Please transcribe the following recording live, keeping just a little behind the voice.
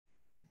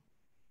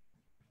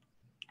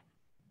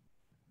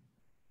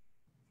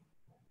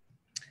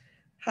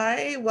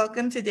Hi,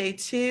 welcome to day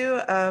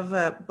 2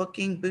 of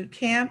Booking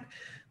Bootcamp.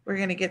 We're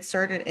going to get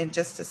started in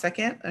just a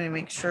second. Let me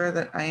make sure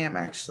that I am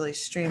actually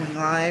streaming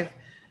live.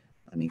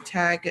 Let me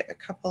tag a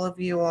couple of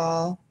you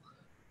all.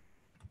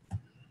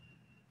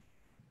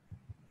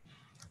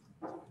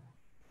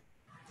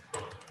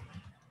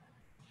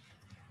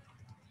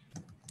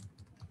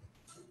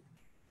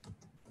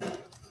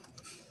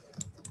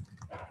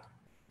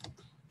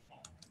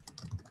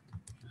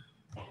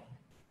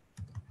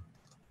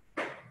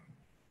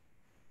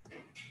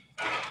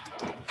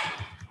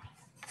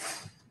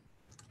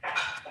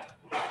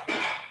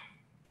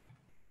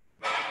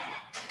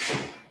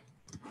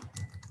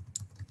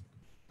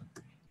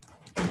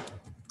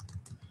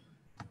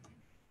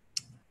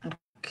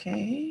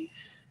 Okay,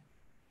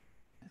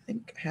 I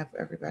think I have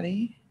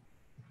everybody.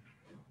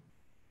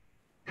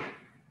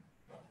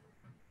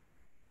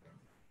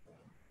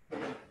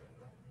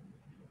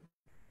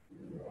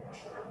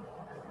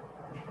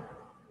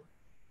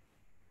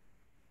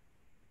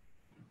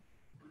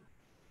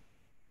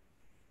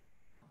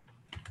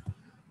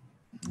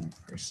 One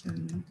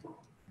person.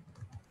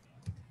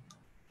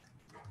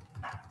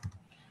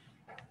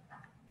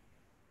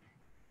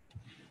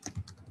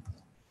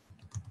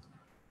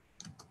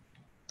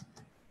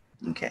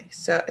 Okay,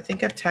 so I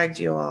think I've tagged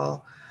you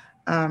all.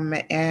 I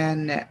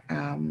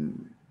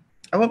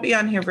won't be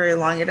on here very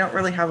long. I don't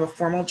really have a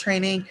formal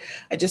training.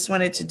 I just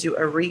wanted to do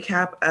a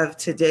recap of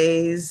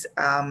today's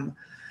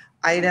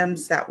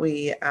items that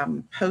we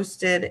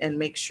posted and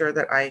make sure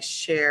that I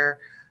share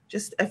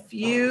just a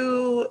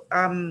few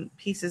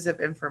pieces of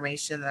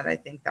information that I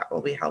think that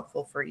will be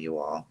helpful for you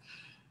all.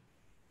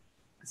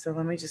 So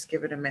let me just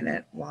give it a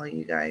minute while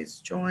you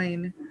guys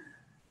join.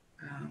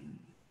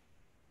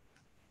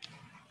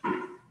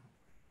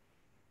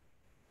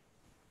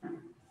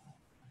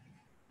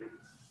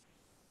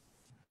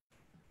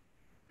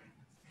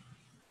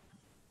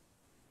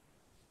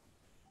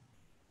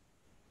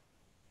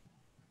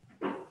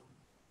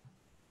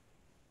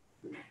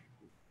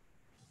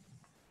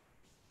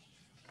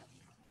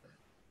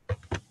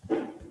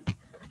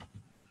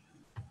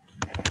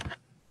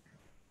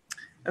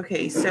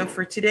 Okay, so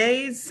for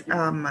today's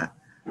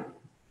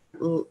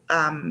boot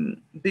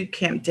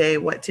camp day,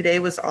 what today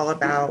was all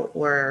about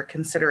were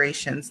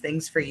considerations,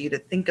 things for you to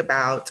think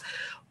about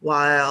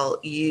while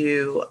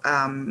you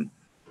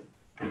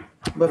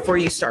before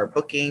you start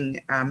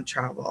booking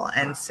travel.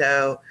 And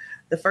so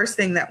the first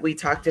thing that we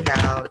talked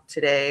about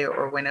today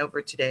or went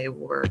over today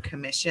were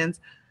commissions.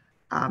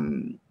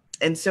 And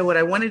so what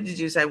I wanted to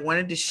do is I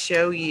wanted to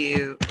show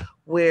you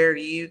where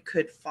you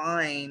could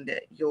find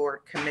your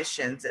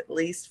commissions, at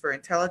least for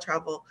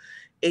IntelliTravel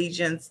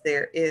agents.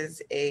 There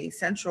is a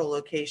central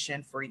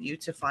location for you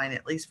to find,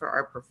 at least for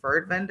our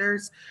preferred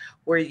vendors,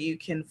 where you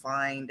can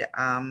find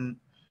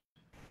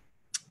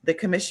the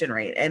commission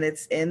rate, and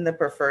it's in the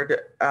preferred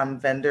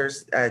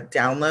vendors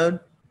download.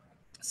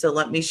 So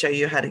let me show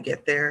you how to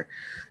get there.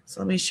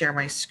 So let me share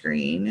my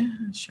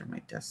screen, share my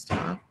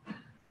desktop.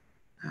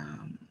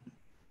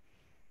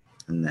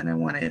 And then I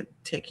want to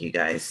take you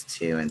guys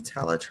to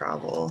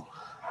IntelliTravel.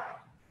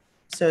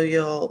 So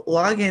you'll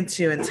log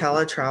into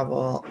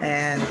IntelliTravel,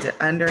 and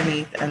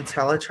underneath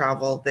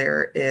IntelliTravel,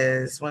 there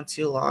is, once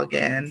you log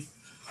in,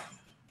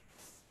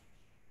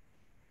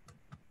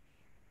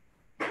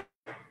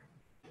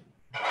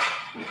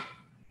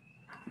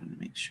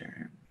 make sure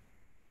I'm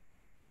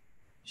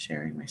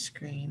sharing my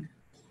screen.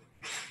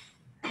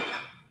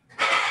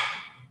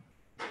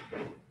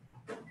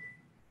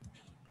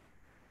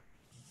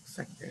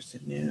 Looks like there's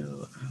a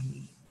new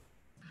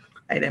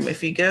item.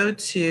 If you go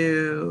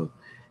to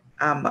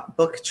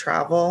book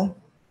travel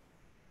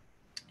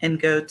and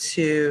go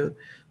to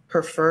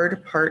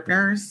preferred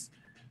partners,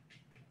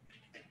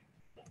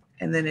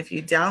 and then if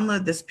you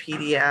download this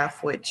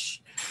PDF,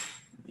 which,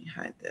 let me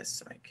hide this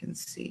so I can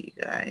see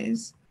you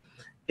guys.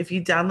 If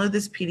you download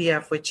this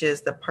PDF, which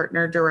is the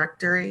partner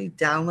directory,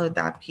 download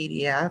that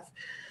PDF.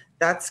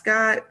 That's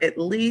got at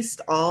least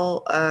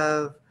all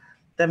of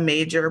the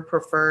major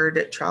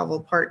preferred travel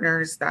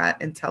partners that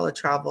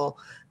IntelliTravel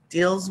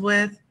deals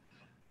with.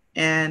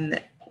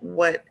 And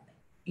what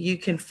you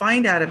can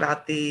find out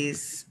about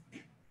these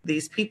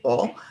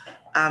people,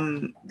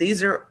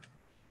 these are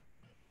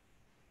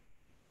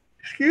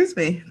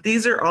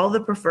all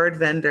the preferred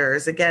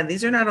vendors. Again,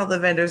 these are not all the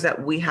vendors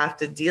that we have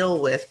to deal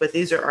with, but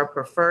these are our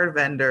preferred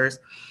vendors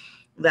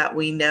that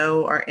we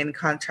know are in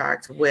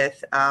contract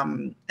with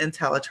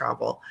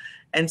IntelliTravel.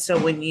 And so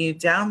when you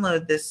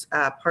download this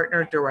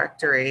partner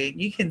directory,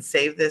 you can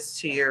save this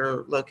to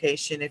your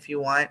location if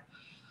you want.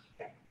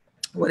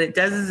 What it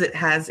does is it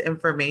has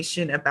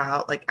information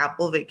about, like,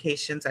 Apple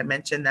Vacations. I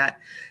mentioned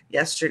that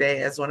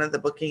yesterday as one of the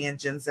booking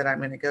engines that I'm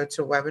going to go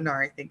to a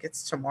webinar. I think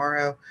it's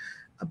tomorrow,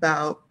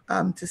 about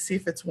to see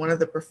if it's one of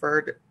the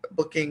preferred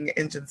booking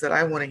engines that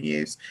I want to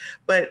use.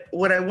 But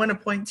what I want to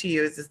point to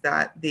you is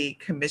that the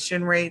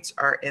commission rates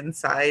are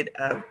inside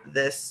of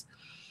this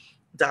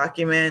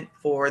document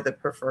for the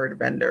preferred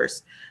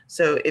vendors.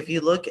 So if you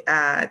look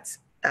at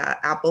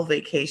Apple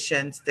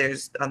Vacations,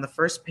 there's on the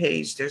first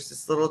page, there's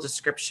this little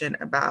description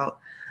about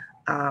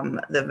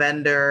the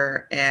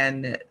vendor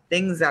and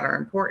things that are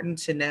important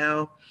to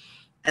know.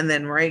 And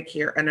then right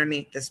here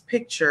underneath this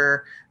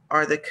picture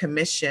are the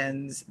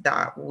commissions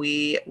that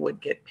we would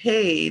get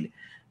paid,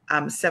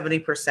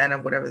 70%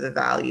 of whatever the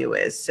value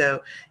is.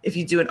 So if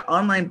you do an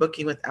online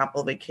booking with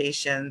Apple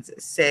Vacations,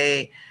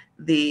 say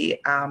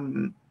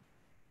I'll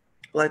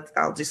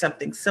do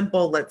something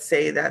simple. Let's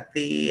say that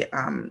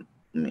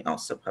let me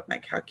also put my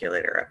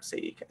calculator up so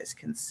you guys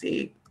can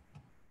see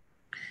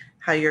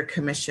how your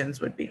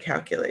commissions would be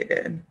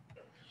calculated.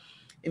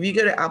 If you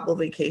go to Apple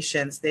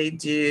Vacations, they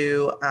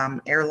do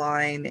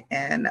airline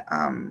and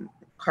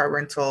car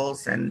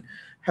rentals and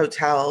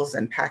hotels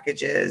and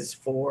packages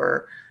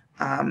for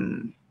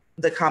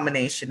the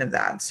combination of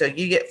that. So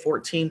you get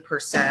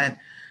 14%.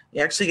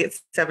 You actually get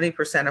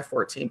 70% of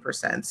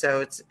 14%.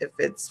 So if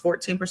it's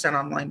 14%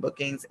 online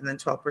bookings and then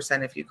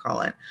 12% if you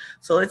call in.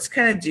 So let's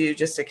kind of do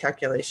just a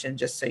calculation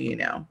just so you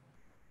know.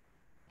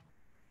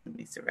 Let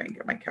me see if I can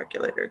get my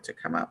calculator to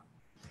come up.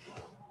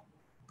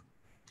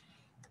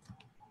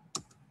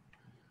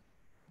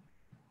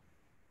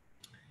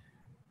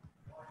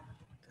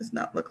 Does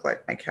not look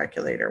like my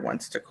calculator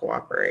wants to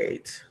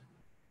cooperate.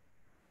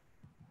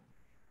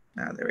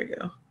 Oh, there we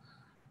go.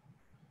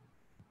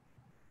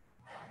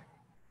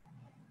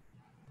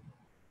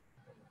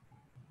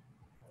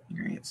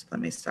 All right, so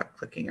let me stop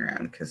clicking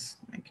around because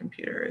my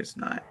computer is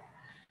not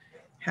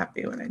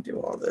happy when I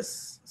do all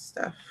this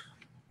stuff.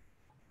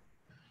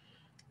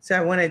 So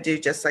I want to do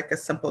just like a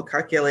simple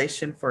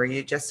calculation for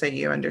you, just so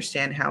you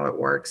understand how it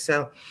works.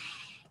 So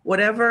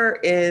whatever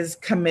is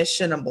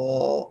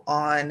commissionable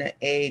on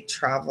a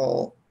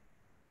travel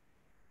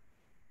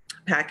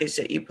package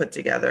that you put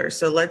together.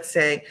 So let's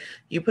say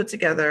you put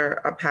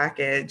together a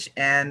package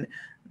and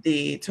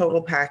the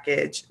total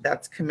package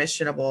that's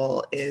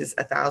commissionable is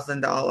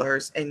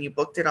 $1,000 and you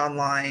booked it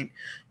online,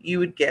 you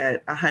would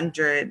get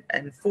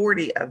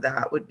 140 of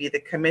that would be the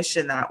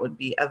commission that would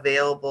be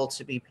available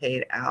to be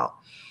paid out.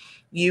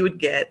 You would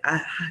get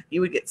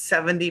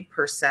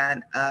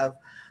 70% of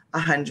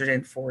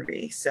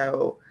 140.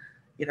 So,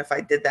 if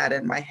I did that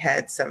in my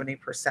head,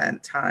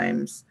 70%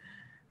 times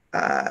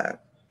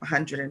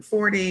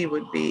 140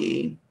 would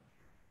be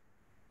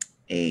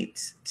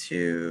 8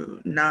 to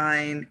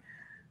 9.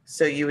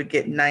 So you would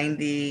get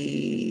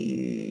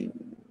 90,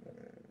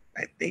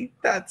 I think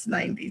that's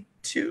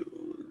 92.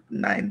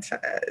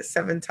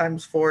 7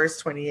 times 4 is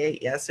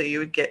 28. Yeah, so you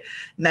would get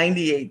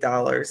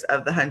 $98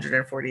 of the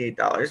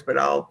 $148. But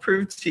I'll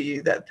prove to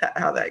you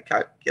how that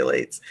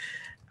calculates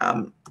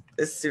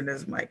as soon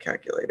as my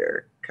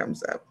calculator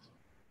comes up.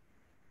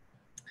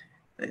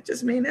 It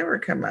just may never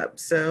come up.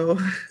 So,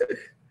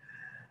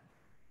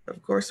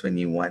 of course, when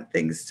you want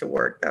things to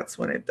work, that's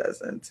when it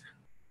doesn't.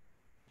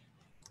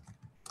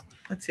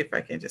 Let's see if I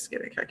can just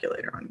get a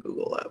calculator on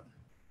Google up.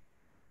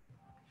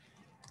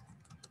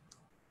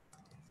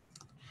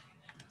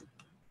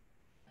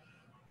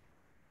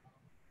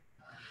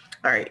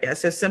 All right, yeah,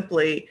 so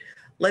simply,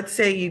 let's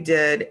say you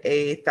did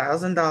a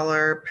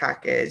 $1,000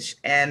 package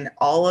and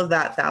all of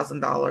that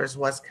 $1,000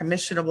 was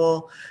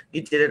commissionable.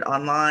 You did it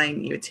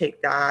online, you would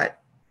take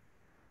that,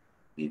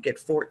 you get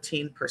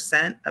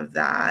 14% of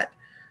that.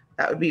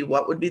 That would be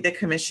what would be the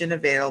commission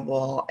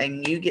available,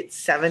 and you get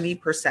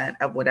 70%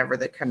 of whatever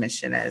the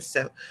commission is.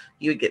 So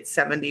you would get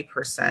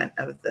 70%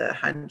 of the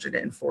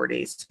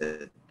 140,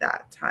 so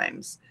that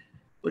times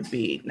would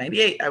be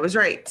 98. I was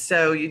right.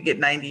 So you'd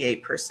get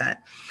 98%.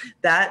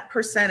 That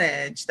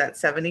percentage, that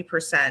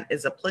 70%,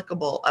 is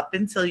applicable up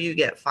until you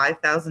get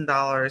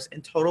 $5,000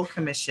 in total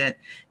commission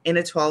in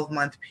a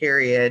 12-month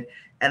period,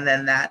 and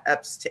then that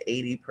ups to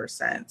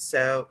 80%.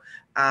 So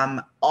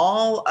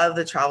all of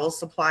the travel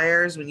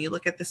suppliers, when you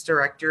look at this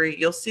directory,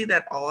 you'll see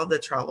that all of the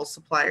travel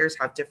suppliers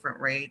have different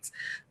rates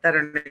that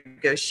are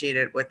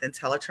negotiated with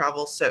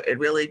IntelliTravel. So it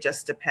really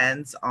just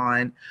depends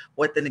on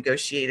what the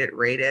negotiated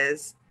rate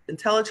is.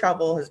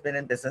 IntelliTravel has been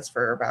in business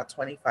for about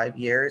 25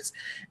 years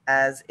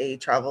as a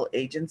travel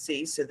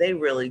agency. So they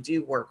really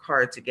do work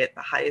hard to get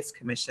the highest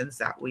commissions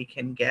that we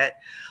can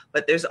get.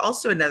 But there's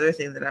also another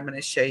thing that I'm going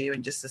to show you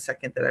in just a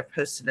second that I've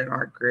posted in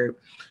our group.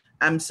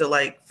 So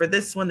like for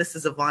this one, this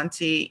is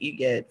Avanti. You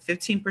get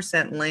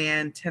 15%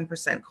 land,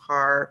 10%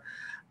 car,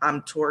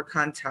 tour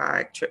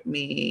contact,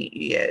 TripMe.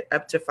 You get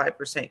up to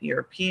 5%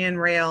 European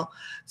rail.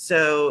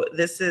 So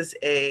this is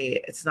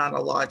it's not a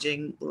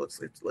lodging. It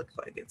looks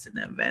like it's an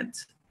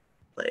event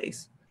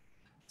place.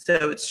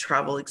 So it's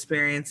travel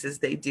experiences.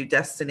 They do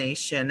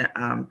destination.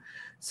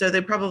 So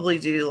they probably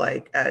do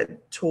like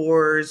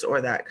tours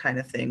or that kind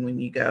of thing when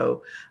you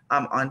go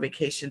on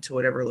vacation to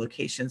whatever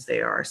locations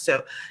they are.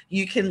 So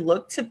you can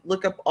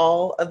look up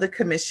all of the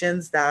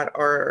commissions that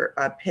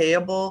are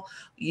payable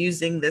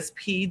using this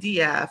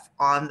PDF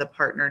on the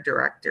partner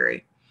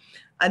directory.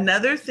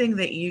 Another thing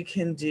that you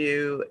can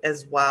do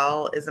as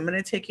well is I'm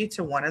going to take you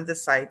to one of the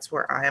sites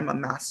where I am a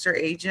master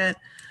agent,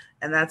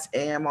 and that's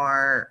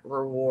AMR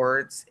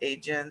Rewards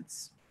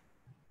Agents.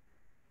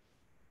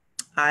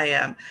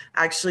 I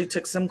actually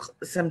took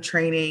some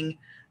training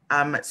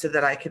so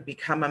that I could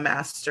become a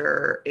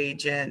master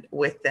agent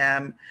with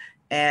them.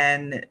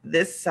 And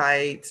this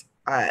site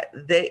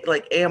they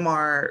like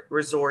AMR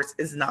Resorts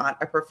is not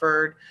a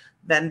preferred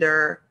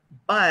vendor,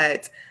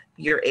 but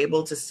you're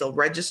able to still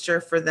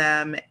register for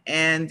them,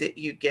 and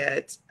you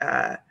get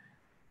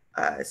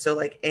so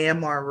like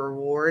AMR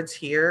rewards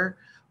here.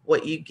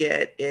 What you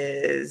get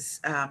is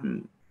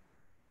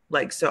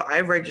like, so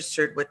I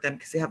registered with them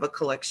because they have a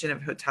collection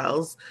of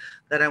hotels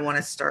that I want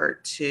to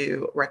start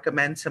to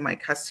recommend to my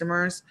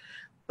customers.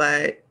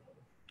 But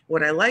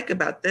what I like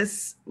about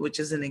this, which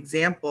is an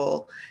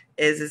example,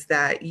 is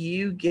that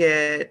you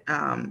get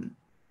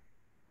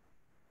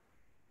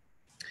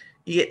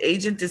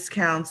agent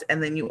discounts,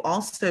 and then you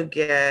also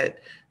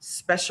get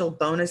special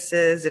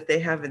bonuses if they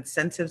have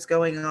incentives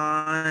going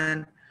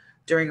on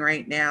during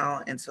right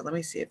now. And so let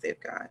me see if they've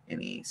got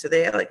any. So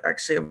they have like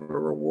actually a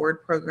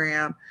reward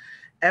program.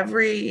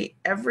 Every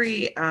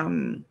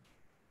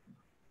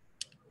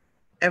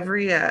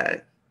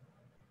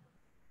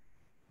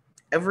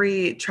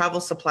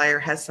travel supplier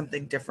has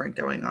something different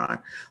going on,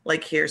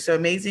 like here. So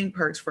amazing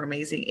perks for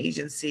amazing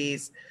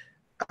agencies,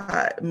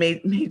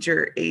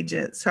 amazing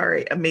agents.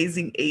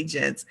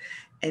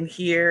 And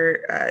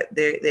here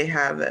they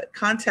have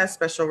contest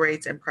special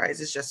rates and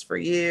prizes just for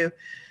you.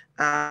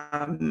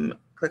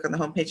 Click on the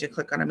homepage and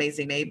click on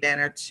Amazing May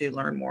banner to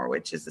learn more,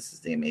 this is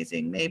the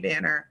Amazing May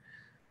banner.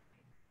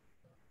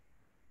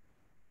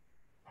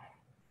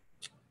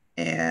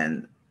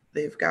 And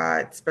they've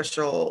got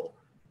special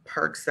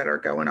perks that are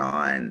going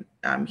on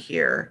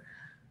here.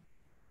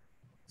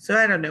 So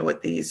I don't know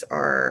what these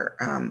are.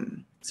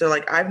 So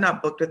like I've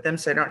not booked with them,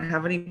 so I don't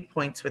have any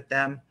points with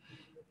them,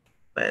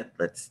 but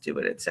let's do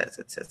what it says.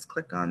 It says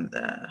click on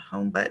the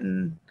home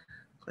button,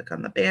 click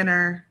on the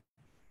banner.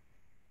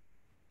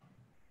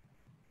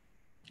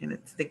 And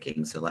it's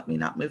thinking, so let me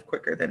not move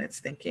quicker than it's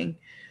thinking.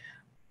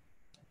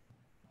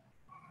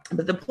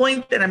 But the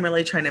point that I'm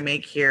really trying to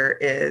make here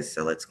is,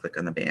 so let's click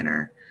on the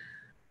banner.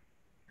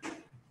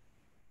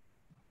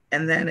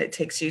 And then it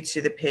takes you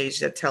to the page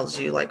that tells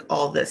you like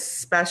all the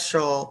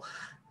special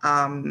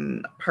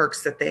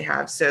perks that they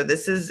have. So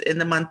this is in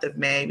the month of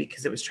May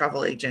because it was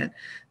Travel Agent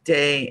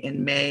Day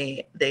in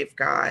May. They've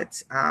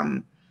got,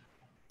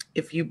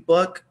 if you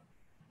book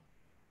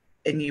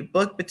and you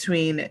book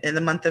between in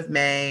the month of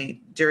May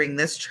during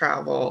this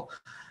travel,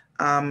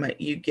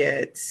 you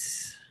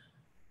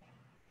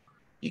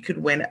could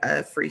win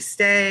a free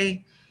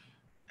stay.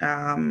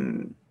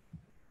 You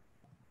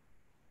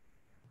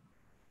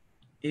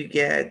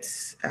get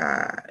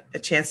a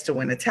chance to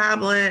win a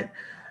tablet.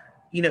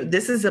 You know,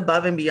 this is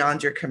above and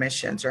beyond your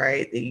commissions,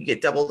 right? You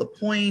get double the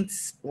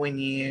points when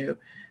you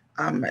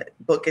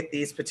book at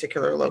these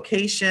particular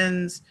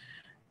locations.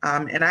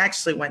 And I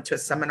actually went to a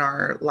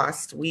seminar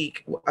last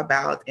week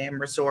about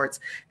AM Resorts,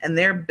 and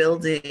they're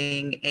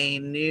building a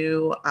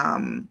new,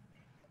 I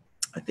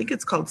think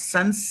it's called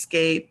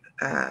Sunscape.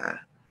 I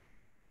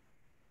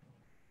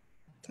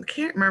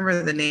can't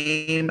remember the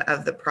name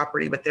of the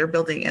property, but they're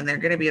building, and they're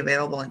going to be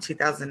available in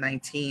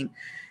 2019.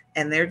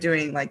 And they're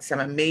doing like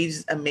some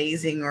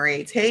amazing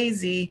rates. Hey,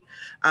 Z,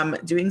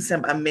 doing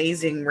some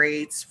amazing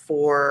rates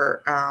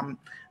for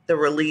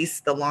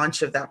the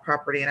launch of that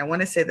property. And I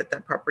want to say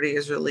that property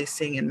is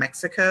releasing in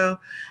Mexico.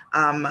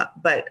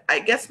 But I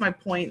guess my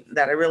point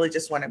that I really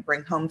just want to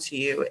bring home to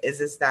you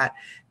is that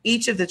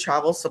each of the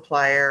travel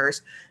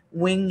suppliers,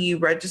 when you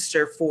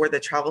register for the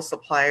travel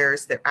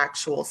suppliers, their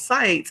actual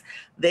sites,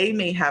 they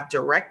may have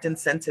direct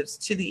incentives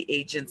to the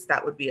agents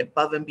that would be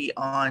above and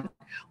beyond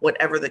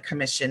whatever the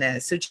commission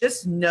is. So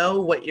just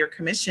know what your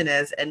commission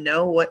is and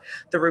know what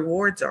the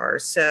rewards are.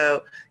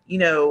 So, you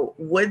know,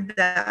 would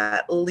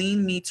that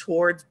lean me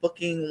towards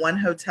booking one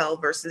hotel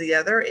versus the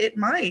other? It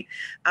might.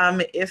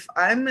 If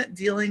I'm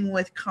dealing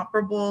with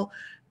comparable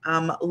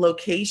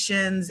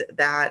locations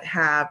that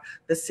have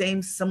the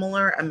same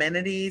similar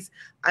amenities,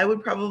 I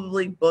would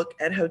probably book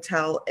at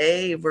Hotel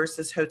A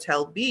versus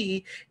Hotel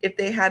B if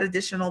they had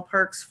additional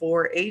perks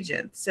for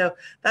agents. So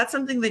that's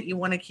something that you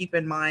want to keep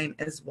in mind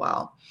as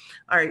well.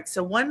 All right,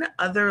 so one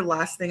other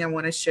last thing I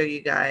want to show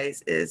you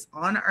guys is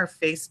on our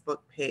Facebook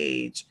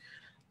page,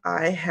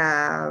 I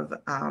have,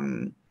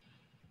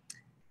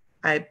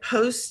 I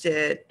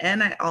posted,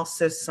 and I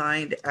also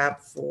signed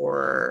up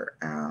for,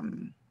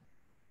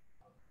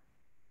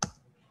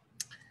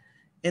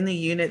 in the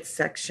units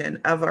section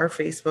of our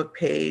Facebook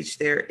page,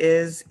 there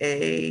is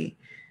a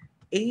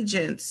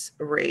agents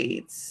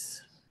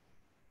rates.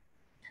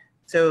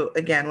 So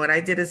again, what I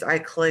did is I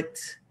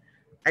clicked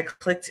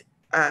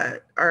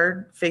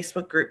our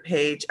Facebook group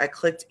page, I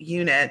clicked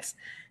units,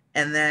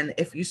 and then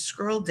if you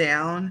scroll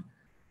down,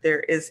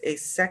 there is a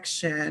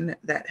section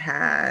that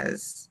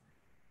has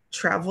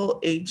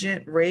travel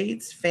agent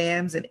rates,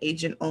 FAMs, and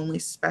agent only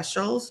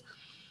specials.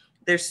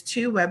 There's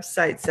two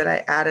websites that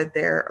I added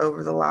there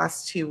over the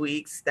last 2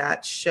 weeks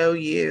that show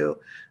you,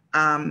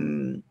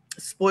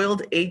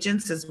 Spoiled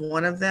Agents is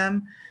one of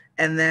them.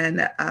 And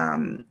then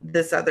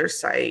this other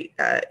site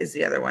is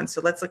the other one. So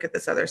let's look at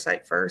this other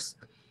site first.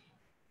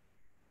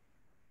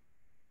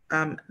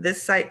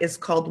 This site is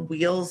called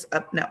Wheels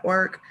Up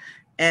Network.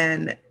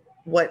 And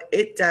what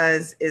it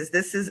does is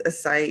this is a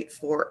site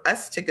for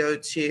us to go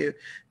to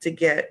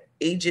get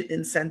agent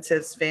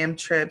incentives, fam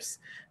trips,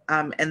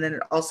 and then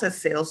it also has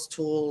sales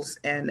tools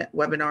and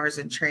webinars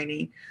and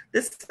training.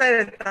 This site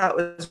I thought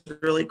was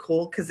really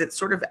cool because it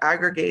sort of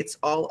aggregates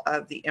all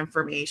of the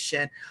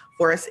information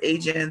for us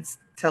agents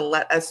to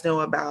let us know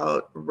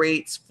about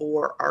rates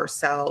for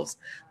ourselves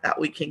that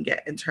we can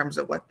get in terms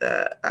of what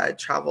the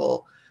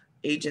travel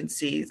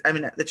agencies,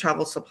 the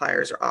travel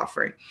suppliers are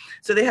offering.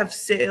 So they have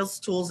sales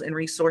tools and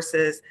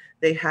resources.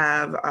 They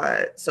have,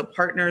 so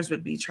partners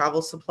would be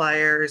travel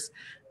suppliers.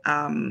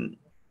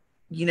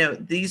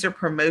 These are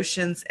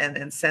promotions and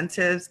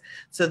incentives.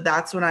 So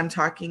that's what I'm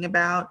talking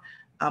about.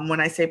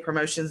 When I say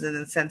promotions and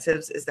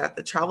incentives, is that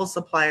the travel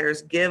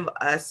suppliers give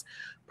us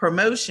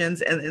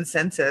promotions and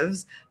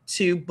incentives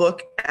to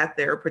book at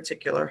their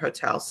particular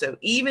hotel. So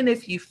even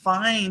if you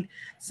find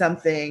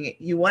something,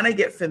 you want to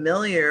get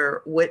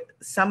familiar with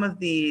some of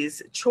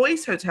these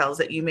choice hotels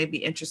that you may be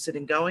interested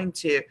in going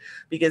to,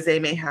 because they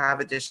may have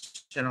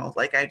additional,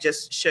 like I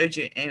just showed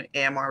you,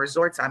 AMR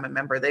Resorts, I'm a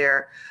member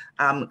there.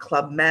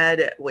 Club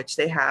Med, which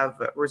they have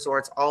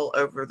resorts all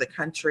over the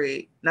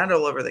country, not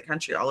all over the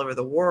country, all over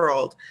the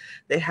world.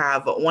 They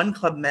have one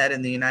Club Med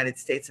in the United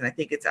States, and I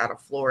think it's out of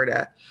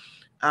Florida.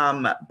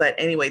 But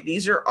anyway,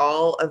 these are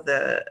all of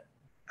the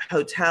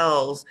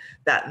hotels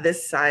that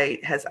this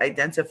site has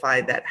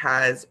identified that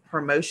has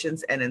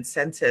promotions and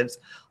incentives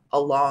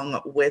along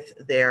with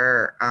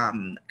their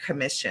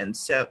commission.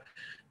 So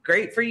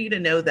great for you to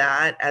know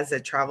that as a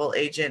travel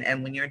agent,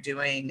 and when you're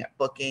doing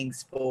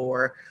bookings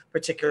for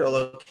particular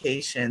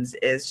locations,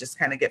 is just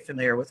kind of get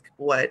familiar with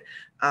what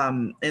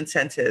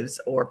incentives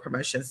or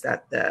promotions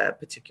that the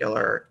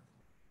particular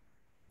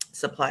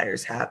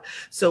suppliers have.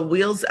 So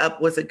Wheels Up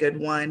was a good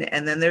one.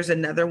 And then there's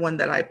another one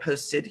that I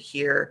posted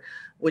here,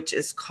 which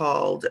is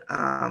called,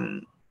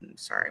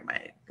 sorry,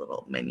 my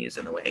little menu's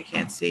in the way, I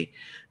can't see.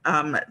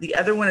 The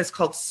other one is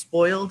called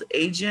Spoiled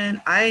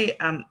Agent. I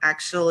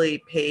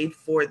actually paid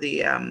for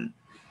the,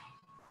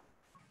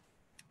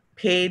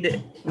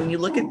 when you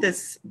look at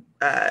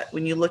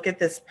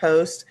this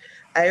post,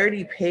 I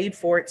already paid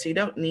for it, so you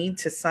don't need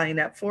to sign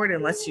up for it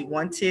unless you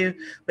want to.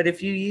 But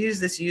if you use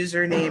this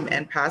username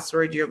and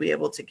password, you'll be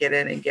able to get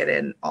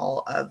in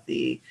all of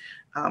the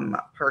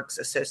perks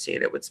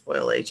associated with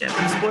Spoil Agent.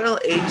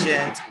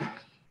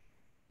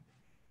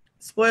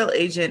 Spoil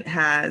Agent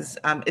has,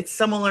 it's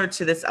similar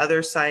to this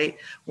other site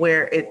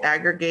where it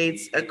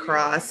aggregates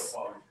across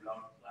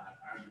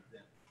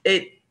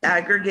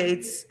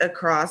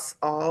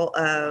all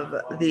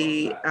of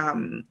the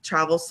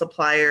travel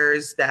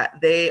suppliers that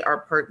they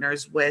are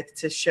partners with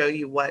to show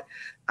you what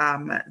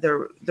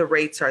the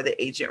rates are,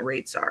 the agent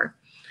rates are.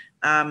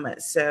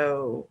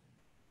 So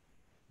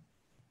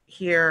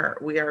here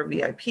we are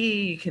VIP,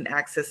 you can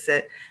access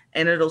it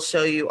and it'll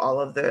show you all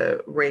of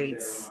the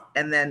rates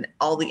and then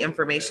all the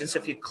information. So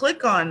if you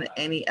click on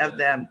any of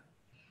them,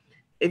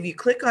 it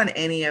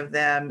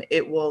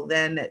will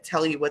then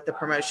tell you what the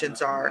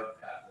promotions are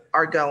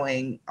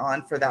going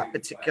on for that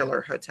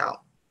particular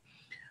hotel.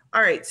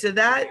 All right, so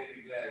that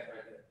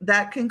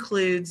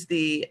concludes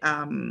the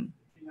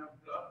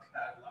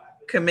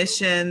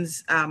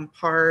commissions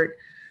part.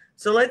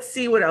 So let's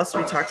see what else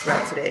we talked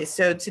about today.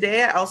 So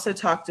today I also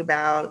talked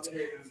about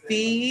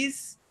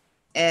fees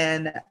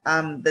and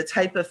the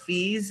type of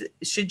fees.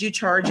 Should you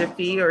charge a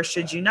fee or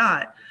should you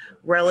not,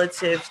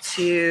 relative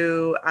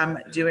to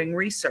doing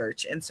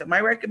research? And so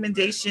my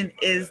recommendation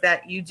is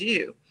that you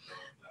do.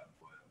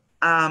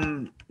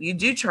 You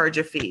do charge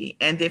a fee.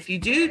 And if you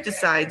do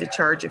decide to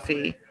charge a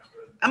fee,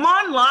 I'm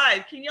on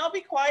live. Can y'all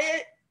be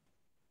quiet?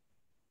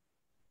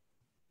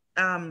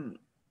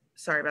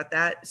 Sorry about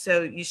that.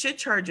 So you should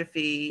charge a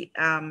fee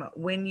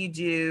when you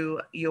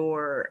do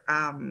your,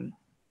 when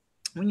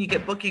you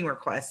get booking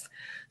requests.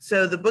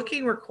 So the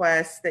booking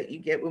requests that you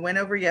get, we went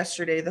over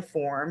yesterday, the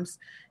forms.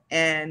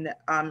 And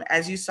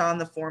as you saw in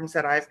the forms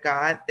that I've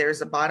got,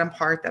 there's a bottom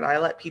part that I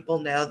let people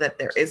know that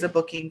there is a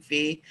booking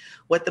fee,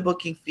 what the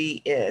booking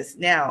fee is.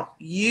 Now,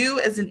 you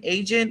as an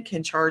agent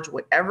can charge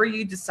whatever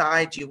you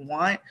decide you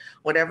want,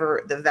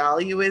 whatever the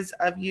value is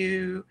of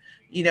you,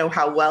 you know,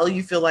 how well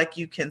you feel like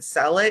you can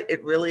sell it.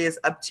 It really is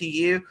up to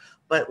you.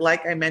 But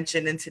like I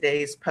mentioned in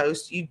today's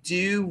post, you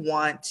do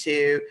want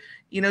to,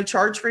 you know,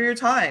 charge for your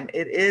time.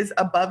 It is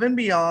above and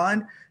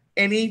beyond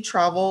any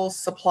travel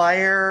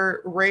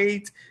supplier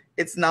rate.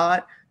 It's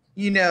not,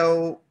 you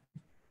know,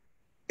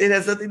 it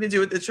has nothing to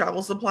do with the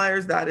travel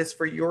suppliers. That is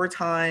for your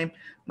time.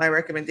 My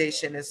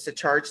recommendation is to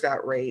charge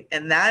that rate.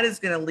 And that is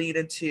going to lead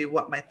into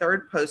what my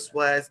third post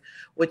was,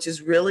 which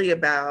is really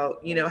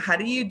about, you know, how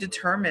do you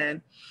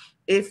determine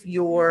if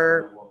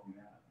your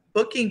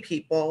booking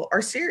people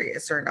are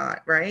serious or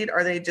not, right?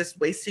 Are they just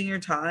wasting your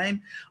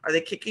time? Are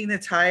they kicking the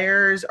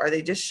tires? Are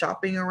they just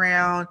shopping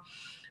around?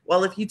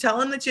 Well, if you tell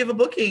them that you have a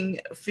booking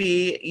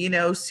fee, you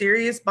know,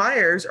 serious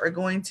buyers are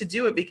going to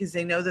do it because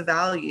they know the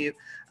value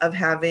of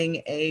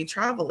having a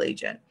travel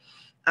agent.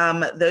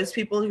 Those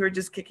people who are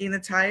just kicking the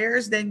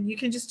tires, then you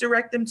can just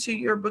direct them to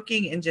your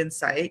booking engine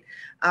site,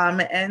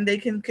 and they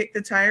can kick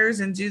the tires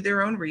and do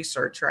their own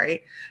research,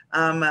 right?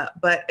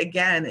 But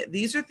again,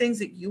 these are things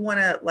that you want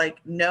to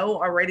like know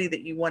already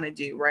that you want to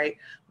do, right?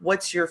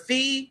 What's your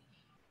fee?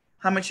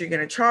 How much you're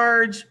going to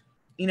charge?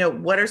 You know,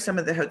 what are some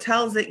of the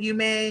hotels that you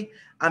may,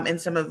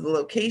 and some of the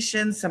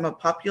locations, some of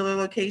popular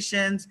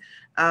locations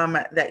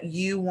that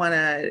you want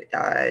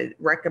to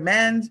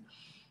recommend?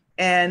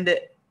 And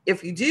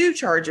if you do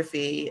charge a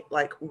fee,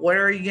 like how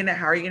are you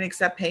gonna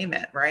accept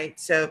payment, right?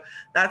 So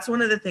that's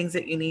one of the things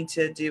that you need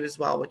to do as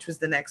well, which was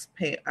the next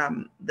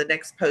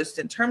post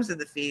in terms of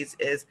the fees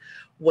is,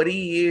 what do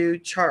you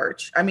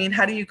charge? I mean,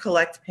 how do you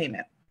collect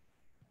payment?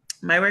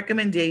 My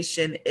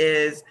recommendation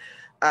is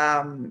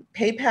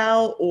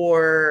PayPal,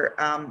 or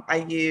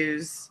I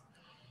use,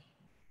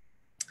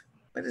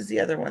 what is the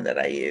other one that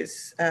I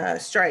use?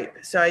 Stripe.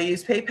 So I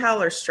use PayPal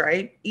or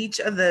Stripe. Each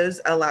of those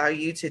allow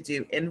you to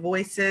do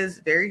invoices,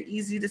 very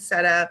easy to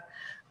set up.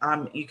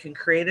 You can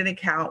create an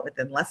account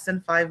within less than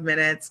 5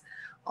 minutes.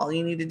 All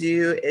you need to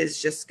do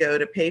is just go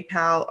to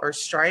PayPal or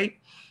Stripe.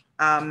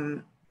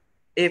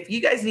 If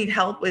you guys need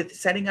help with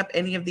setting up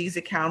any of these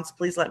accounts,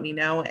 please let me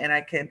know and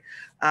I can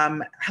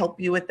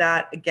help you with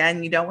that.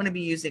 Again, you don't want to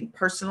be using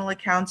personal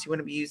accounts. You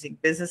want to be using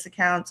business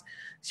accounts.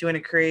 So you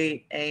want to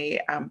create a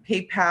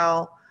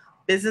PayPal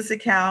business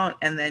account,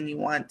 and then you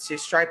want to,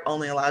 Stripe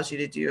only allows you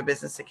to do a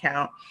business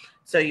account.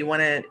 So you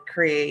want to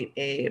create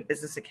a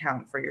business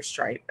account for your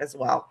Stripe as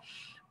well.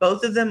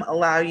 Both of them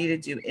allow you to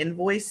do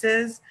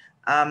invoices,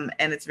 and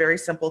it's very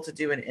simple to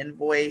do an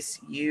invoice.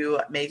 You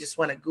may just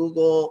want to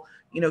Google,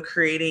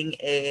 creating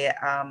a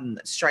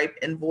Stripe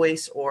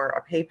invoice or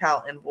a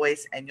PayPal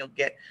invoice, and you'll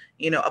get,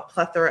 a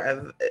plethora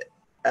of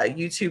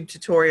YouTube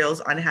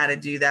tutorials on how to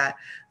do that.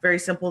 Very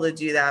simple to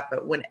do that.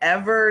 But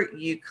whenever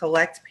you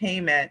collect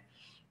payment,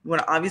 you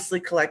want to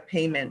obviously collect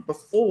payment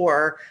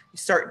before you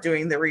start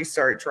doing the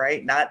research,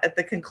 right? Not at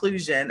the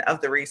conclusion of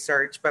the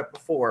research, but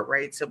before,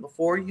 right? So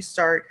before you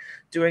start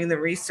doing the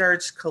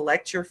research,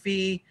 collect your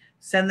fee,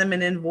 send them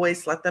an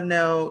invoice, let them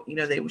know,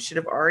 they should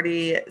have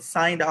already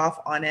signed off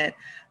on it.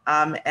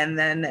 And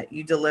then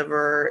you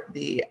deliver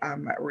the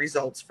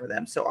results for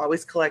them. So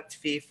always collect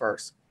fee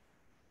first.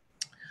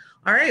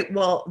 All right,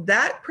 well,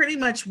 that pretty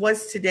much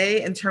was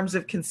today in terms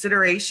of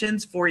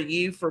considerations for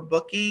you for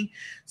booking.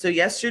 So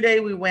yesterday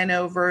we went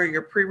over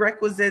your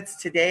prerequisites.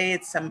 Today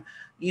it's some,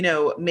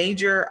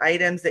 major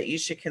items that you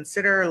should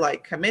consider,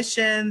 like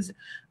commissions.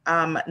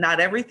 Not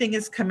everything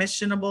is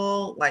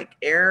commissionable, like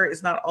air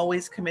is not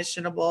always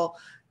commissionable.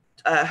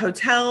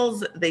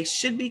 Hotels, they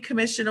should be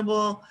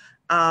commissionable.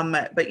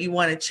 But you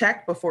want to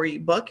check before you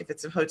book if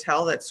it's a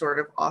hotel that's sort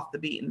of off the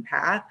beaten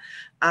path.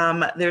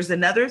 There's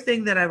another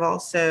thing that I've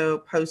also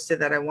posted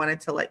that I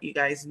wanted to let you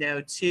guys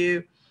know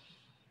too.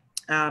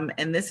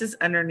 And this is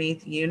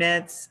underneath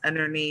units,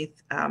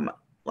 underneath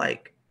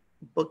like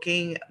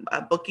booking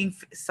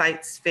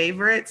sites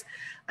favorites.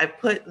 I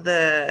put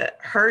the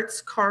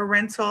Hertz car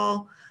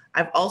rental.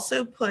 I've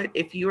also put,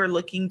 if you are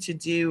looking to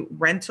do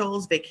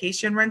rentals,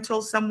 vacation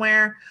rentals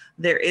somewhere,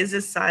 there is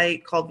a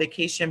site called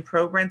Vacation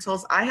Pro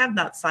Rentals. I have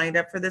not signed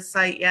up for this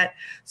site yet,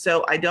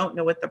 so I don't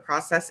know what the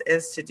process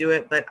is to do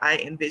it, but I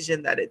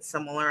envision that it's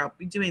similar. I'll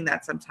be doing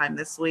that sometime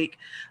this week.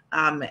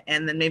 And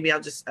then maybe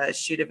I'll just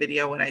shoot a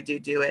video when I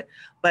do it.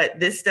 But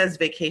this does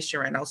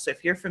vacation rentals. So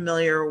if you're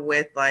familiar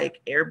with like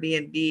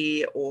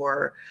Airbnb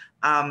or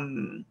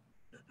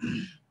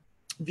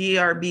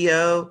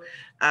VRBO,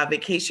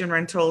 vacation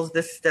rentals,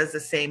 this does the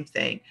same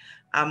thing,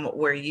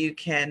 where you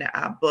can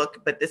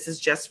book, but this is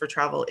just for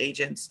travel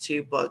agents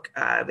to book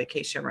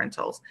vacation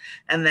rentals.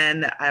 And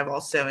then I've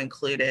also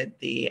included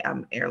the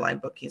airline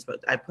bookings,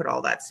 but I put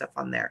all that stuff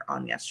on there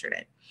on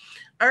yesterday.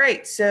 All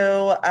right,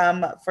 so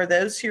for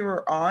those who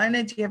are on,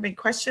 do you have any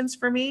questions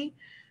for me?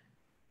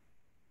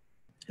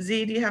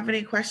 Z, do you have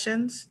any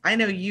questions? I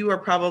know you are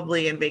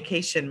probably in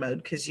vacation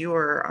mode because you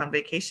are on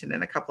vacation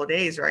in a couple of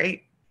days,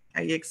 right?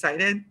 Are you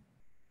excited?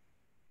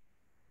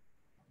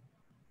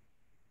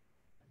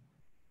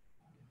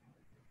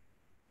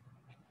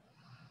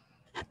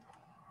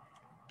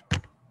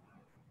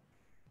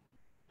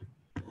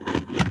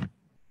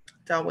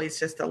 It's always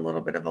just a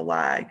little bit of a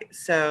lag.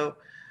 So,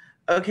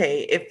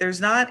 okay, if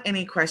there's not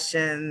any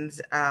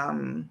questions,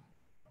 I'll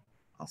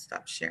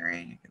stop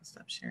sharing. I can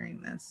stop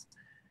sharing this.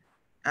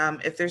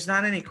 If there's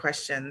not any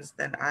questions,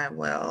 then I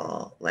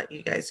will let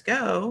you guys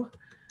go.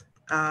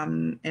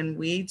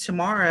 And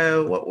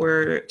tomorrow, what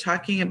we're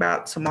talking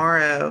about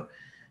tomorrow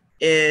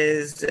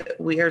is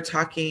we are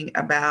talking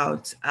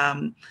about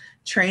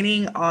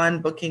training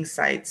on booking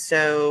sites.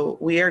 So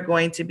we are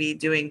going to be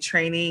doing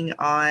training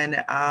on,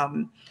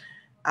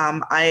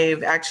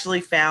 I've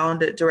actually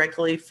found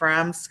directly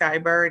from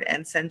Skybird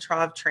and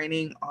Centrov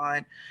training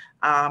on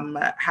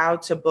how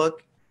to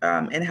book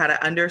and how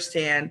to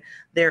understand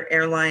their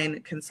airline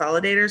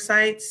consolidator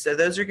sites. So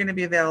those are going to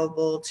be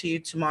available to you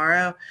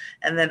tomorrow.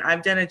 And then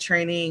I've done a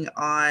training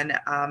on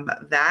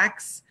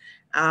VAX.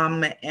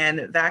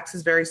 And VAX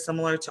is very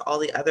similar to all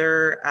the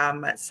other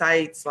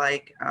sites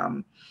like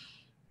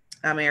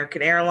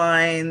American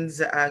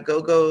Airlines,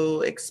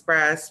 GoGo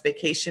Express,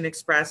 Vacation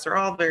Express are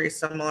all very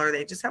similar.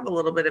 They just have a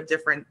little bit of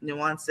different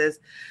nuances.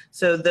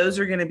 So those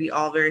are going to be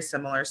all very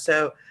similar.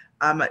 So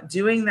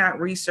doing that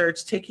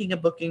research, taking a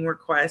booking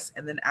request,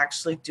 and then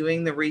actually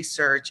doing the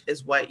research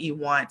is what you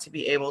want to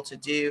be able to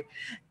do.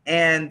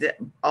 And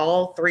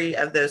all three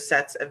of those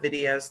sets of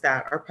videos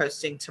that are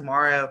posting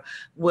tomorrow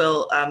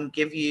will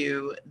give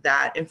you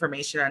that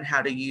information on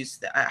how to use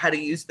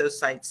those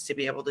sites to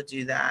be able to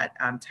do that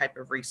type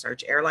of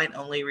research, airline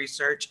only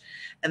research,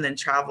 and then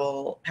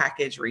travel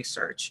package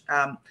research.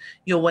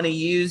 You'll want to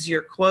use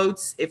your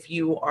quotes if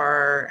you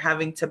are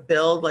having to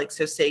build, like,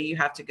 so say you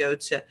have to go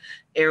to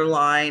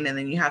airline and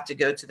then you have to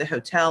go to the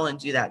hotel and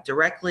do that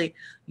directly,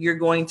 you're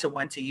going to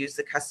want to use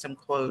the custom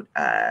quote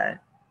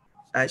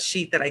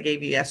sheet that I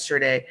gave you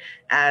yesterday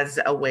as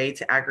a way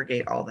to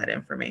aggregate all that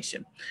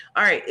information.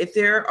 All right, if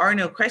there are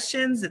no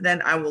questions,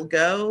 then I will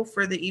go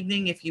for the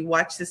evening. If you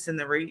watch this in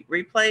the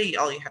replay,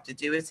 all you have to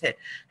do is hit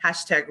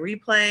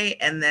 #replay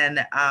and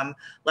then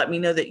let me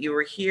know that you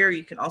were here.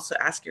 You can also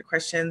ask your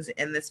questions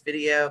in this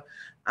video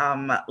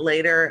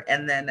later,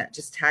 and then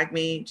just tag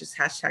me, just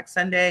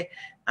 #Sunday.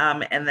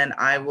 And then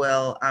I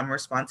will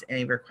respond to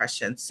any of your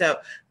questions. So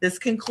this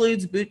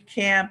concludes boot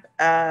camp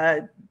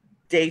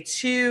day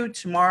 2.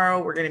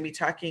 Tomorrow, we're going to be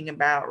talking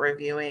about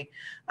reviewing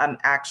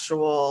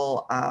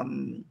actual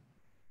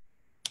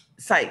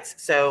sites.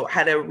 So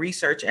how to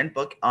research and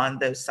book on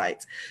those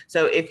sites.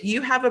 So if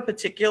you have a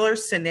particular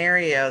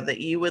scenario that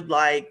you would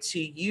like to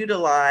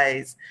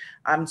utilize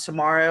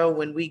tomorrow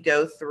when we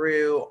go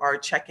through our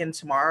check-in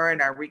tomorrow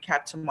and our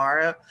recap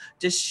tomorrow,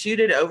 just shoot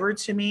it over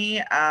to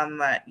me,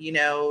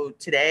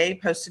 today,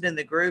 post it in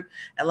the group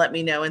and let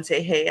me know and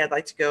say, hey, I'd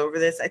like to go over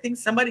this. I think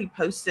somebody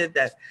posted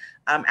that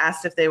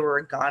asked if they were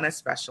a Ghana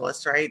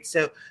specialist, right?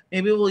 So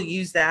maybe we'll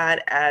use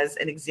that as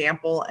an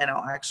example and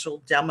I'll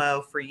actual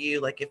demo for you.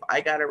 Like if I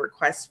got a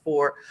request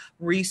for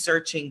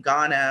researching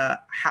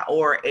Ghana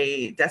or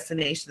a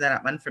destination that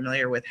I'm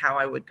unfamiliar with, how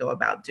I would go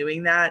about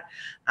doing that.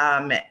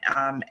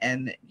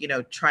 And,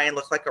 try and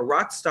look like a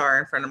rock star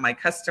in front of my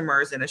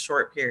customers in a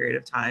short period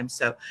of time.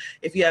 So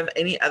if you have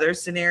any other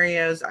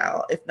scenarios,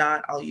 if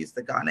not, I'll use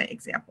the Ghana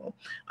example.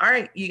 All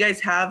right, you guys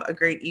have a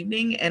great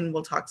evening and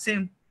we'll talk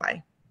soon.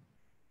 Bye.